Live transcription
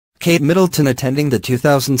Kate Middleton attending the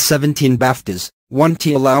 2017 BAFTAs, want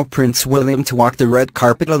to allow Prince William to walk the red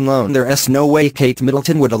carpet alone. There's no way Kate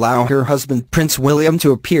Middleton would allow her husband Prince William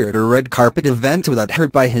to appear at a red carpet event without her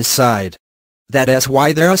by his side. That is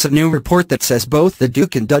why there is a new report that says both the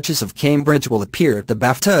Duke and Duchess of Cambridge will appear at the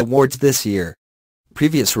BAFTA Awards this year.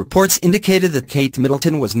 Previous reports indicated that Kate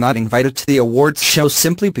Middleton was not invited to the awards show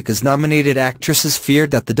simply because nominated actresses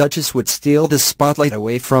feared that the Duchess would steal the spotlight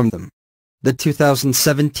away from them. The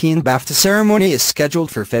 2017 BAFTA ceremony is scheduled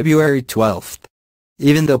for February 12th.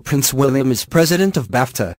 Even though Prince William is president of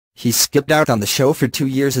BAFTA, he skipped out on the show for 2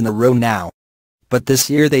 years in a row now. But this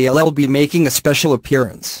year they'll be making a special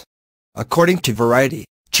appearance. According to Variety,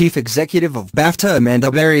 Chief Executive of BAFTA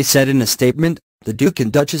Amanda Berry said in a statement, "The Duke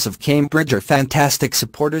and Duchess of Cambridge are fantastic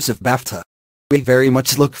supporters of BAFTA. We very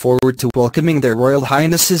much look forward to welcoming their Royal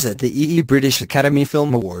Highnesses at the British Academy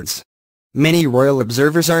Film Awards." Many royal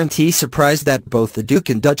observers aren't surprised that both the Duke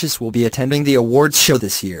and Duchess will be attending the awards show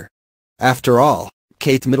this year. After all,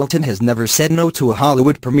 Kate Middleton has never said no to a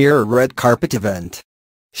Hollywood premiere or red carpet event.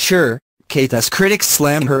 Sure, Kate's critics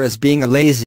slam her as being a lazy